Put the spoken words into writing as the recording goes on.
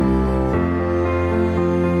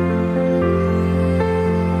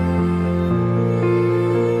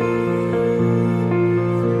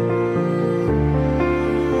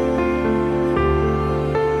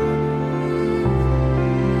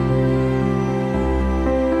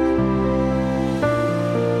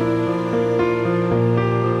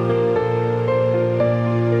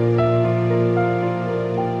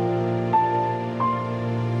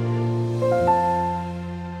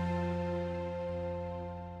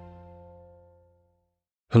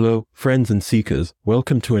Hello, friends and seekers.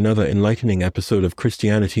 Welcome to another enlightening episode of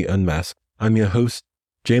Christianity Unmasked. I'm your host,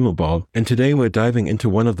 Jaymel Bobb, and today we're diving into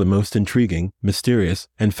one of the most intriguing, mysterious,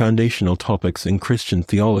 and foundational topics in Christian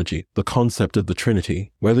theology, the concept of the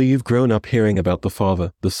Trinity. Whether you've grown up hearing about the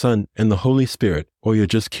Father, the Son, and the Holy Spirit, or you're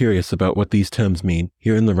just curious about what these terms mean,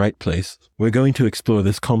 you're in the right place. We're going to explore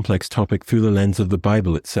this complex topic through the lens of the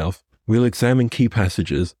Bible itself. We'll examine key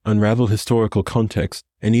passages, unravel historical context,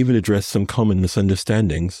 and even address some common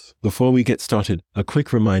misunderstandings. Before we get started, a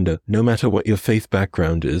quick reminder, no matter what your faith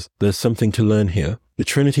background is, there's something to learn here. The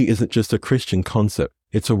Trinity isn't just a Christian concept,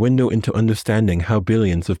 it's a window into understanding how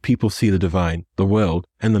billions of people see the divine, the world,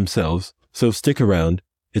 and themselves. So stick around,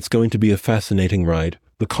 it's going to be a fascinating ride.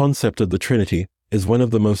 The concept of the Trinity is one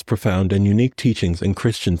of the most profound and unique teachings in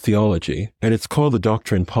Christian theology. At its core, the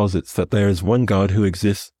doctrine posits that there is one God who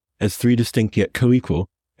exists as three distinct yet co-equal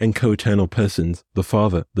and co-eternal persons, the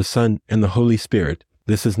Father, the Son, and the Holy Spirit.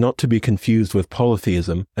 This is not to be confused with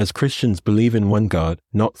polytheism, as Christians believe in one God,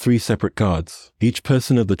 not three separate gods. Each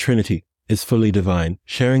person of the Trinity is fully divine,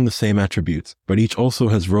 sharing the same attributes, but each also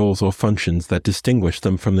has roles or functions that distinguish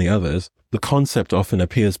them from the others. The concept often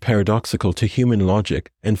appears paradoxical to human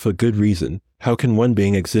logic, and for good reason. How can one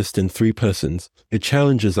being exist in three persons? It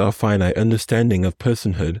challenges our finite understanding of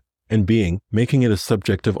personhood and being, making it a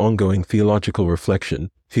subject of ongoing theological reflection.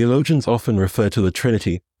 Theologians often refer to the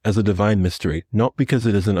Trinity as a divine mystery, not because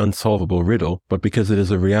it is an unsolvable riddle, but because it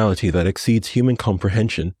is a reality that exceeds human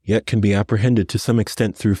comprehension, yet can be apprehended to some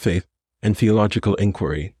extent through faith and theological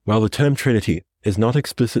inquiry. While the term Trinity is not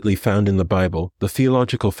explicitly found in the Bible, the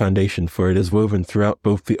theological foundation for it is woven throughout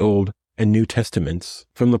both the Old and New Testaments.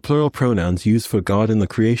 From the plural pronouns used for God in the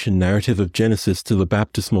creation narrative of Genesis to the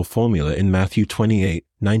baptismal formula in Matthew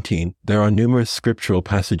 28:19, there are numerous scriptural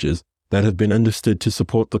passages that have been understood to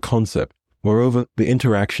support the concept. Moreover, the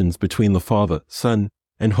interactions between the Father, Son,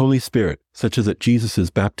 and Holy Spirit, such as at Jesus'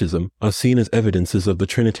 baptism, are seen as evidences of the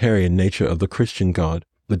Trinitarian nature of the Christian God.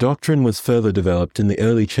 The doctrine was further developed in the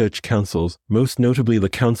early church councils, most notably the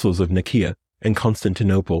councils of Nicaea and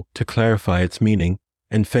Constantinople, to clarify its meaning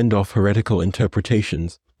and fend off heretical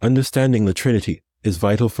interpretations. Understanding the Trinity is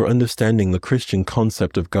vital for understanding the Christian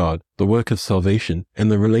concept of God, the work of salvation,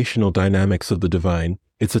 and the relational dynamics of the divine.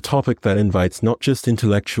 It's a topic that invites not just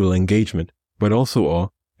intellectual engagement, but also awe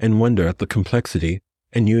and wonder at the complexity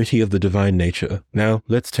and unity of the divine nature. Now,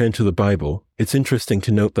 let's turn to the Bible. It's interesting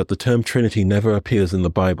to note that the term Trinity never appears in the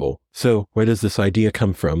Bible. So, where does this idea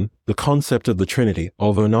come from? The concept of the Trinity,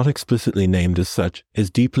 although not explicitly named as such,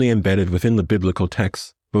 is deeply embedded within the biblical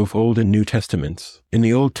texts, both Old and New Testaments. In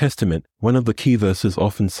the Old Testament, one of the key verses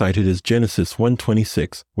often cited is Genesis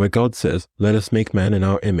 1:26, where God says, "Let us make man in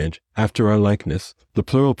our image, after our likeness." The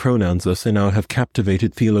plural pronouns thus in our have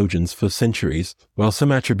captivated theologians for centuries. While some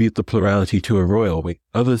attribute the plurality to a royal we,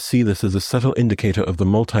 others see this as a subtle indicator of the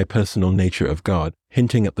multi-personal nature of God,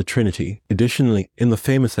 hinting at the Trinity. Additionally, in the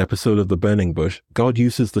famous episode of the burning bush, God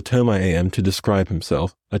uses the term I am to describe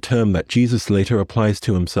himself, a term that Jesus later applies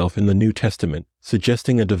to himself in the New Testament,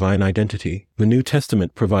 suggesting a divine identity. The New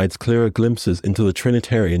Testament provides clearer glimpses into the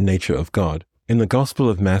Trinitarian nature of God. In the Gospel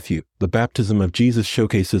of Matthew, the baptism of Jesus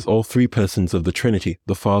showcases all three persons of the Trinity,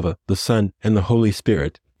 the Father, the Son, and the Holy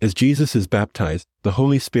Spirit. As Jesus is baptized, the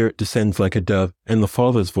Holy Spirit descends like a dove, and the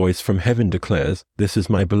Father's voice from heaven declares, "This is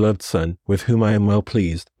my beloved Son, with whom I am well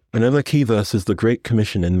pleased." Another key verse is the Great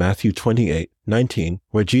Commission in Matthew 28:19,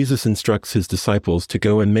 where Jesus instructs his disciples to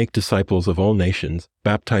go and make disciples of all nations,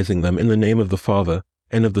 baptizing them in the name of the Father,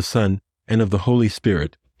 and of the Son, and of the Holy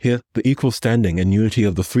Spirit. Here, the equal standing and unity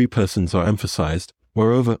of the three persons are emphasized.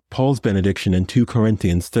 Moreover, Paul's benediction in 2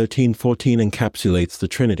 Corinthians 13:14 encapsulates the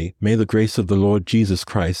Trinity. "May the grace of the Lord Jesus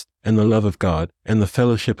Christ, and the love of God, and the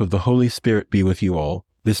fellowship of the Holy Spirit be with you all."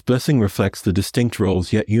 This blessing reflects the distinct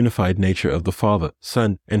roles yet unified nature of the Father,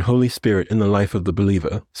 Son, and Holy Spirit in the life of the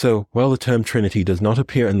believer. So, while the term Trinity does not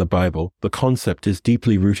appear in the Bible, the concept is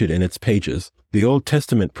deeply rooted in its pages. The Old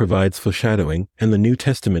Testament provides foreshadowing, and the New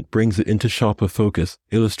Testament brings it into sharper focus,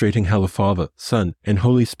 illustrating how the Father, Son, and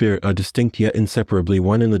Holy Spirit are distinct yet inseparably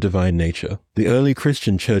one in the divine nature. The early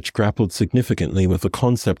Christian church grappled significantly with the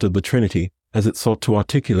concept of the Trinity as it sought to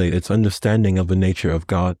articulate its understanding of the nature of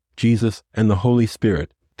God, Jesus, and the Holy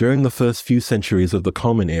Spirit. During the first few centuries of the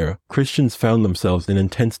Common Era, Christians found themselves in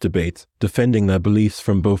intense debates, defending their beliefs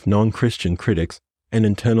from both non-Christian critics and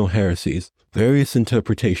internal heresies. Various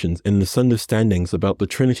interpretations and misunderstandings about the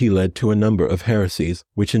Trinity led to a number of heresies,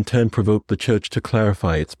 which in turn provoked the Church to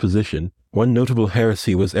clarify its position. One notable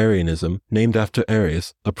heresy was Arianism, named after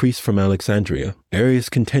Arius, a priest from Alexandria. Arius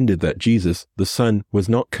contended that Jesus, the Son, was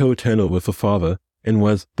not co-eternal with the Father, and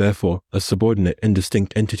was, therefore, a subordinate and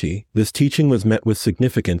distinct entity. This teaching was met with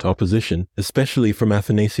significant opposition, especially from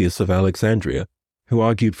Athanasius of Alexandria, who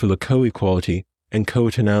argued for the co-equality and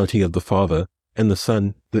co-eternality of the Father and the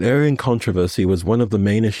Son. The Arian controversy was one of the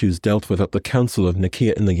main issues dealt with at the Council of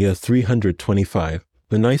Nicaea in the year 325.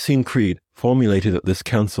 The Nicene Creed, formulated at this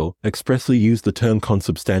council, expressly used the term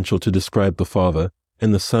consubstantial to describe the Father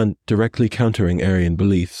and the Son, directly countering Arian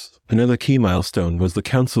beliefs. Another key milestone was the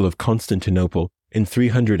Council of Constantinople in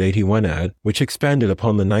 381 AD, which expanded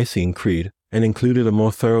upon the Nicene Creed and included a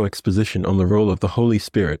more thorough exposition on the role of the Holy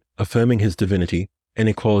Spirit, affirming his divinity and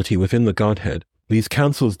equality within the Godhead. These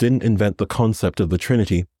councils didn't invent the concept of the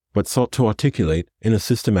Trinity, but sought to articulate, in a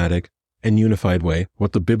systematic and unified way,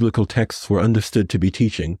 what the biblical texts were understood to be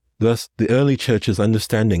teaching. Thus, the early church's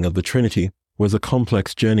understanding of the Trinity was a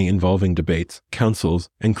complex journey involving debates, councils,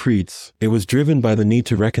 and creeds. It was driven by the need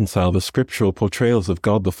to reconcile the scriptural portrayals of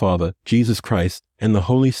God the Father, Jesus Christ, and the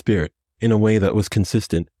Holy Spirit in a way that was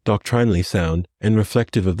consistent, doctrinally sound, and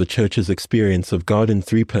reflective of the church's experience of God in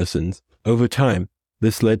three persons. Over time,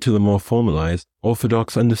 this led to the more formalized,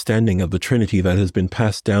 orthodox understanding of the Trinity that has been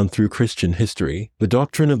passed down through Christian history. The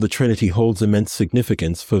doctrine of the Trinity holds immense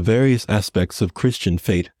significance for various aspects of Christian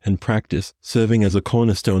faith and practice, serving as a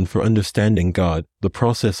cornerstone for understanding God, the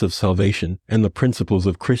process of salvation, and the principles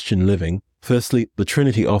of Christian living. Firstly, the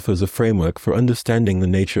Trinity offers a framework for understanding the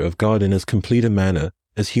nature of God in as complete a manner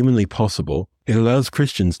as humanly possible. It allows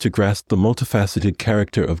Christians to grasp the multifaceted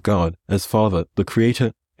character of God as Father, the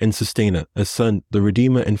Creator and Sustainer, as Son, the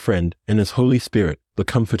Redeemer and Friend, and as Holy Spirit, the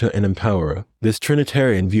Comforter and Empowerer. This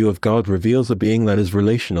Trinitarian view of God reveals a being that is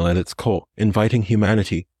relational at its core, inviting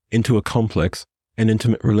humanity into a complex and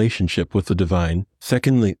intimate relationship with the divine.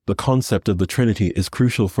 Secondly, the concept of the Trinity is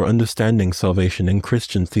crucial for understanding salvation in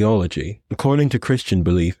Christian theology. According to Christian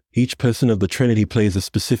belief, each person of the Trinity plays a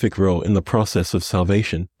specific role in the process of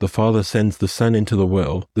salvation. The Father sends the Son into the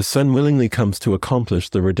world. The Son willingly comes to accomplish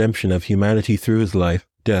the redemption of humanity through his life,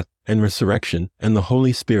 death, and resurrection, and the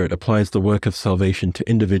Holy Spirit applies the work of salvation to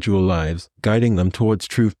individual lives, guiding them towards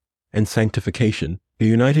truth and sanctification. The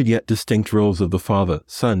united yet distinct roles of the Father,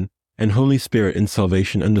 Son, and Holy Spirit in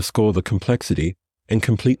salvation underscore the complexity and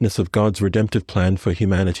completeness of God's redemptive plan for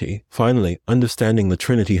humanity. Finally, understanding the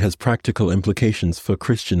Trinity has practical implications for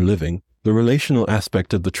Christian living. The relational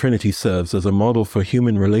aspect of the Trinity serves as a model for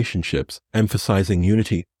human relationships, emphasizing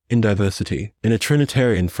unity in diversity. In a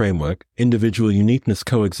Trinitarian framework, individual uniqueness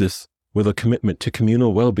coexists with a commitment to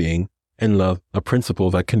communal well-being and love, a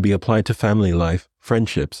principle that can be applied to family life,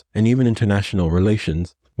 friendships, and even international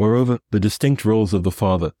relations. Moreover, the distinct roles of the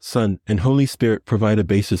Father, Son, and Holy Spirit provide a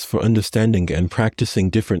basis for understanding and practicing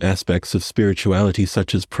different aspects of spirituality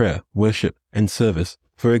such as prayer, worship, and service.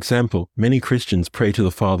 For example, many Christians pray to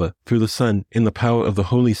the Father, through the Son, in the power of the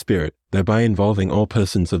Holy Spirit, thereby involving all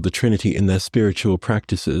persons of the Trinity in their spiritual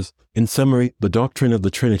practices. In summary, the doctrine of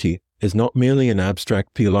the Trinity is not merely an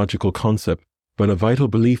abstract theological concept, but a vital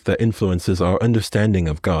belief that influences our understanding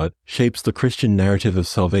of God, shapes the Christian narrative of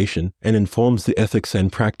salvation, and informs the ethics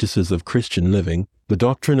and practices of Christian living. The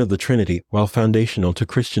doctrine of the Trinity, while foundational to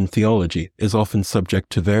Christian theology, is often subject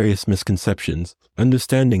to various misconceptions.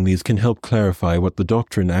 Understanding these can help clarify what the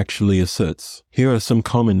doctrine actually asserts. Here are some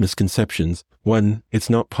common misconceptions. 1. It's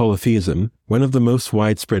not polytheism. One of the most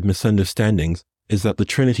widespread misunderstandings is that the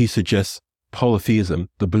Trinity suggests polytheism,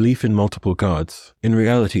 the belief in multiple gods. In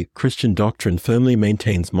reality, Christian doctrine firmly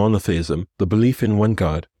maintains monotheism, the belief in one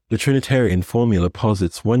God. The Trinitarian formula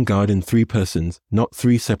posits one God in three persons, not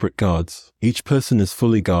three separate gods. Each person is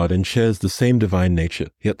fully God and shares the same divine nature,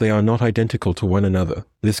 yet they are not identical to one another.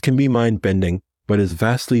 This can be mind-bending, but is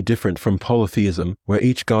vastly different from polytheism, where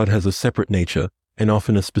each God has a separate nature, and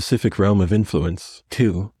often a specific realm of influence.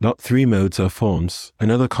 2. Not three modes or forms.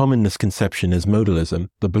 Another common misconception is modalism,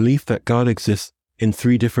 the belief that God exists in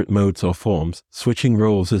three different modes or forms, switching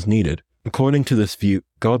roles as needed. According to this view,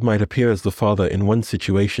 God might appear as the Father in one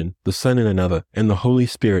situation, the Son in another, and the Holy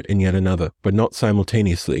Spirit in yet another, but not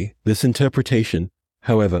simultaneously. This interpretation,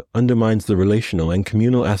 however, undermines the relational and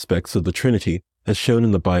communal aspects of the Trinity, as shown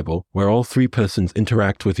in the Bible, where all three persons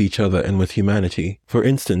interact with each other and with humanity. For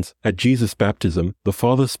instance, at Jesus' baptism, the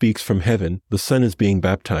Father speaks from heaven, the Son is being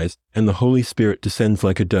baptized, and the Holy Spirit descends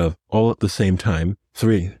like a dove, all at the same time.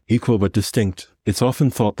 3. Equal but distinct. It's often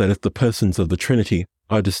thought that if the persons of the Trinity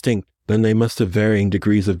are distinct, then they must have varying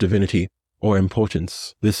degrees of divinity or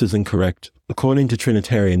importance. This is incorrect. According to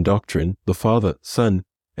Trinitarian doctrine, the Father, Son,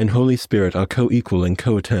 and Holy Spirit are co-equal and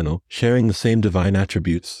co-eternal, sharing the same divine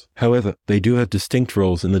attributes. However, they do have distinct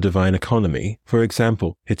roles in the divine economy. For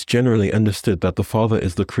example, it's generally understood that the Father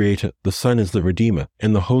is the Creator, the Son is the Redeemer,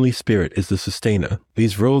 and the Holy Spirit is the Sustainer.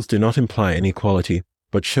 These roles do not imply inequality,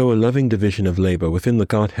 but show a loving division of labor within the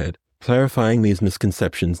Godhead. Clarifying these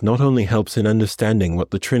misconceptions not only helps in understanding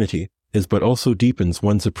what the Trinity is, but also deepens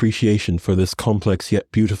one's appreciation for this complex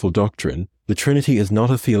yet beautiful doctrine. The Trinity is not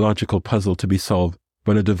a theological puzzle to be solved,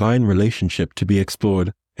 but a divine relationship to be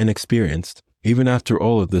explored and experienced. Even after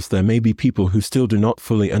all of this, there may be people who still do not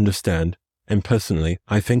fully understand, and personally,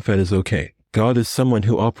 I think that is okay. God is someone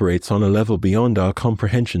who operates on a level beyond our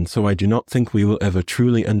comprehension, so I do not think we will ever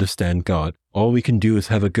truly understand God. All we can do is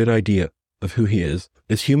have a good idea of who He is.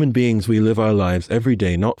 As human beings, we live our lives every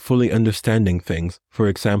day not fully understanding things. For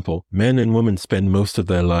example, men and women spend most of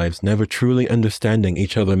their lives never truly understanding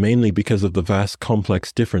each other, mainly because of the vast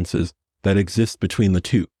complex differences that exist between the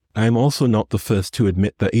two. I am also not the first to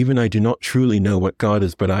admit that even I do not truly know what God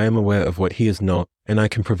is, but I am aware of what He is not, and I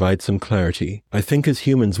can provide some clarity. I think as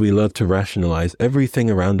humans we love to rationalize everything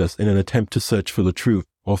around us in an attempt to search for the truth,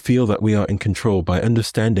 or feel that we are in control by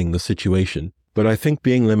understanding the situation. But I think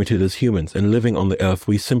being limited as humans and living on the earth,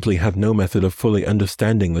 we simply have no method of fully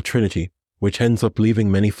understanding the Trinity, which ends up leaving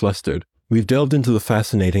many flustered. We've delved into the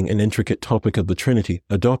fascinating and intricate topic of the Trinity,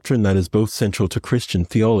 a doctrine that is both central to Christian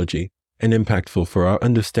theology and impactful for our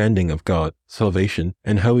understanding of God, salvation,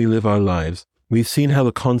 and how we live our lives. We've seen how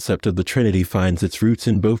the concept of the Trinity finds its roots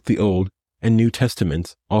in both the Old and New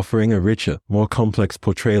Testaments, offering a richer, more complex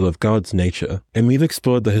portrayal of God's nature. And we've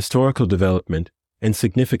explored the historical development and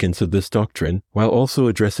significance of this doctrine, while also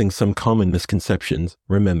addressing some common misconceptions.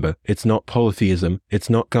 Remember, it's not polytheism, it's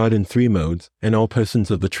not God in three modes, and all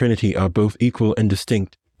persons of the Trinity are both equal and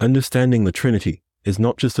distinct. Understanding the Trinity is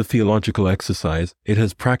not just a theological exercise, it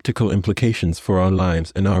has practical implications for our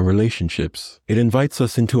lives and our relationships. It invites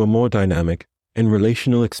us into a more dynamic and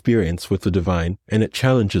relational experience with the divine, and it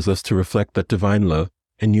challenges us to reflect that divine love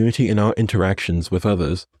and unity in our interactions with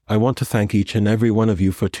others. I want to thank each and every one of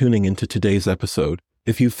you for tuning into today's episode.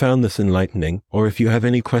 If you found this enlightening, or if you have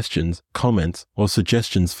any questions, comments, or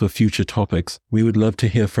suggestions for future topics, we would love to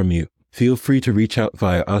hear from you. Feel free to reach out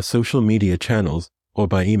via our social media channels or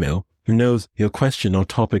by email. Who knows, your question or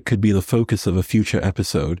topic could be the focus of a future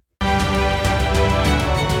episode.